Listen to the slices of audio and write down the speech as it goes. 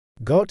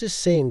God is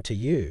saying to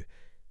you,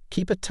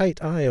 keep a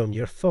tight eye on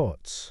your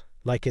thoughts,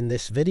 like in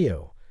this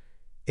video.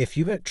 If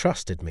you had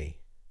trusted me,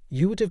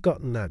 you would have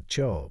gotten that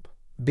job,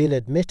 been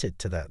admitted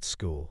to that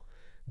school,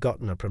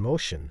 gotten a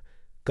promotion,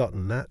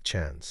 gotten that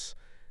chance,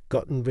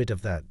 gotten rid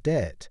of that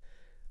debt,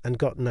 and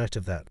gotten out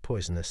of that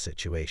poisonous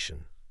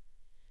situation.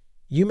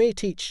 You may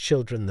teach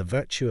children the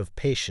virtue of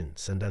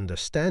patience and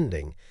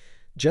understanding,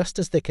 just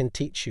as they can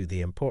teach you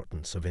the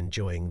importance of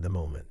enjoying the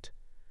moment.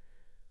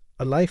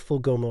 A life will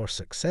go more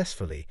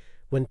successfully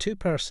when two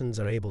persons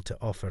are able to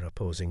offer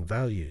opposing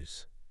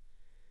values.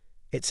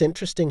 It's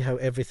interesting how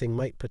everything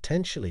might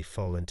potentially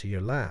fall into your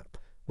lap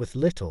with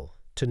little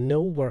to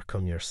no work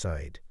on your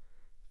side.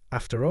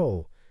 After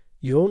all,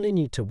 you only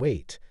need to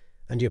wait,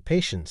 and your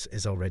patience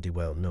is already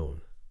well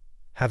known.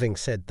 Having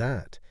said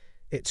that,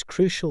 it's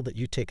crucial that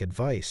you take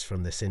advice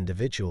from this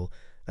individual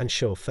and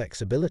show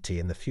flexibility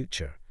in the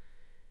future.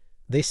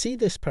 They see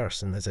this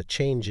person as a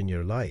change in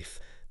your life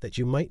that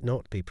you might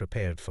not be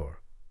prepared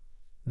for.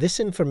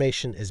 This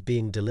information is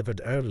being delivered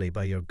early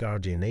by your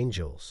guardian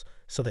angels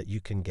so that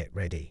you can get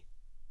ready.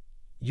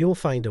 You'll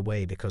find a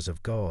way because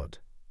of God.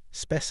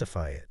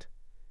 Specify it.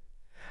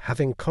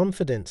 Having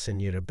confidence in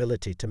your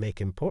ability to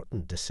make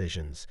important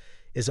decisions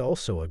is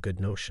also a good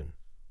notion.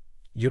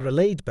 You're a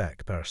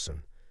laid-back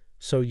person,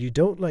 so you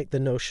don't like the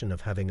notion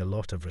of having a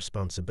lot of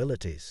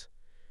responsibilities.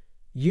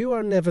 You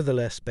are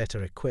nevertheless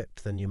better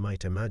equipped than you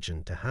might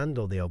imagine to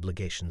handle the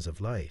obligations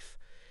of life.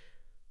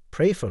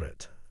 Pray for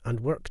it and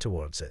work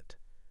towards it.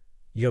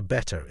 Your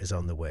better is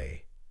on the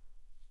way.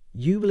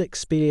 You will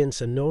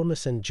experience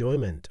enormous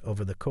enjoyment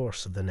over the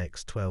course of the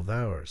next 12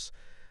 hours,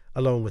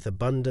 along with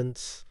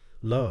abundance,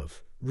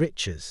 love,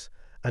 riches,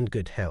 and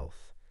good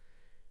health.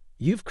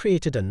 You've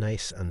created a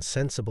nice and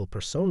sensible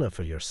persona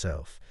for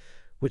yourself,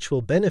 which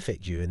will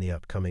benefit you in the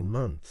upcoming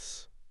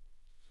months.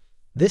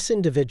 This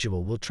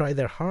individual will try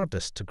their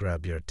hardest to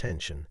grab your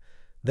attention.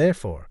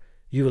 Therefore,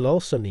 you will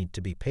also need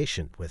to be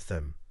patient with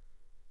them.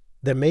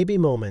 There may be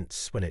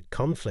moments when it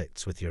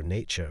conflicts with your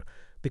nature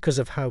because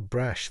of how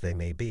brash they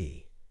may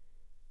be.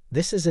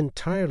 This is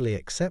entirely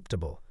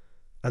acceptable,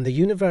 and the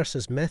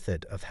universe's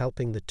method of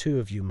helping the two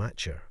of you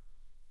mature.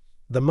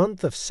 The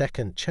month of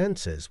second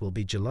chances will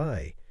be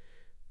July.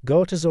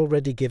 God has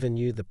already given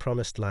you the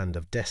promised land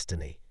of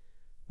destiny,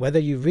 whether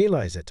you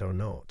realize it or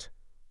not.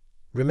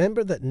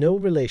 Remember that no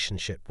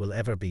relationship will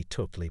ever be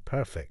totally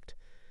perfect,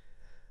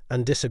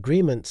 and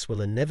disagreements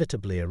will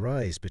inevitably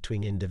arise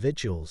between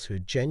individuals who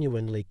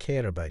genuinely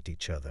care about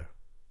each other.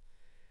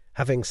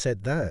 Having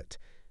said that,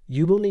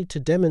 you will need to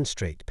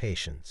demonstrate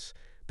patience,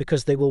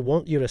 because they will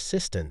want your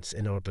assistance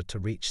in order to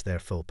reach their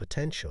full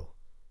potential.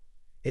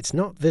 It's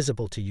not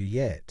visible to you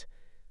yet,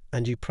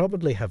 and you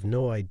probably have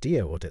no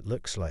idea what it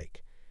looks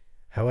like.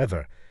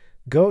 However,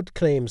 God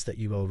claims that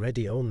you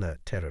already own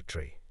that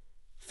territory.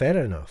 Fair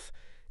enough,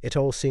 it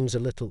all seems a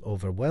little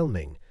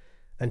overwhelming,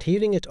 and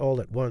hearing it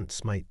all at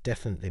once might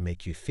definitely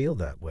make you feel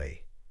that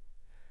way.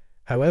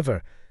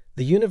 However,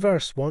 the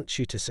universe wants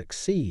you to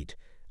succeed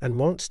and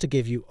wants to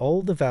give you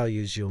all the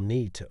values you'll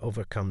need to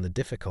overcome the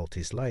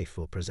difficulties life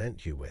will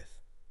present you with.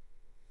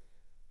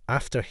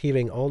 After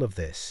hearing all of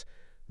this,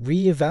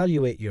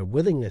 reevaluate your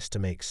willingness to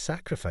make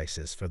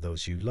sacrifices for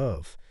those you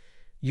love.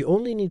 You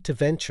only need to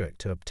venture it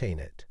to obtain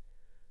it.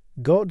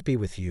 God be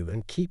with you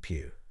and keep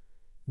you.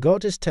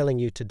 God is telling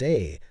you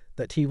today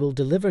that He will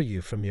deliver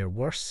you from your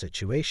worst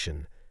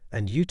situation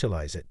and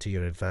utilize it to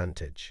your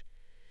advantage.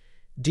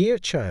 Dear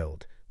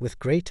child, with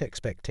great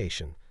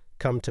expectation,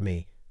 come to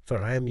me,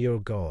 for I am your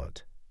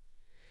God.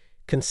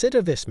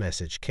 Consider this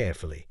message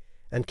carefully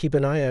and keep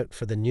an eye out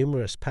for the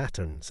numerous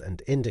patterns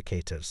and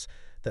indicators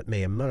that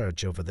may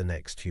emerge over the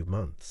next few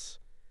months.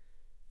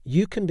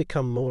 You can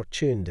become more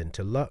tuned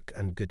into luck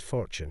and good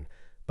fortune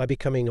by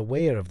becoming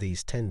aware of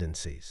these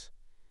tendencies.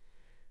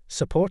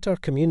 Support our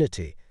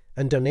community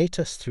and donate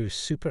us through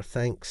Super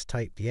Thanks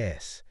type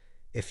Yes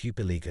if you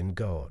believe in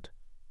God.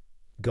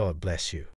 God bless you.